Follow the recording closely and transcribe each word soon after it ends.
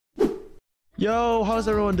Yo, how's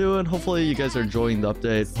everyone doing? Hopefully you guys are enjoying the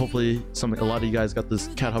update. Hopefully a lot of you guys got this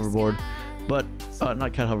cat hoverboard, but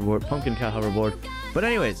not cat hoverboard, pumpkin cat hoverboard. But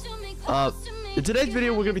anyways, in today's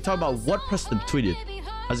video we're gonna be talking about what Preston tweeted.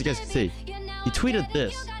 As you guys can see, he tweeted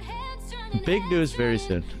this: big news very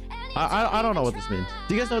soon. I don't know what this means.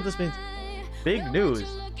 Do you guys know what this means? Big news.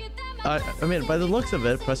 I mean, by the looks of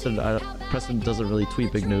it, Preston doesn't really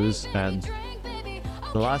tweet big news, and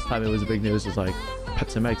the last time it was a big news was like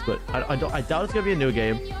Pets MX, but I doubt it's gonna be a new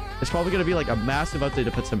game. It's probably gonna be like a massive update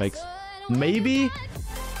to Pets MX. Maybe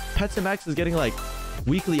Pets MX is getting like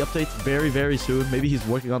weekly updates very soon. Maybe he's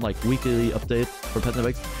working on like weekly updates for Pets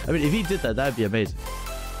MX. I mean, if he did that, that'd be amazing.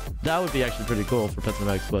 That would be actually pretty cool for Pets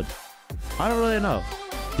MX, but I don't really know.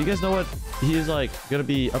 Do you guys know what he's like gonna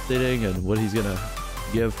be updating and what he's gonna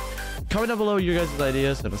give? Comment down below your guys'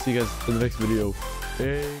 ideas, and I'll see you guys in the next video.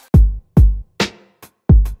 Bye.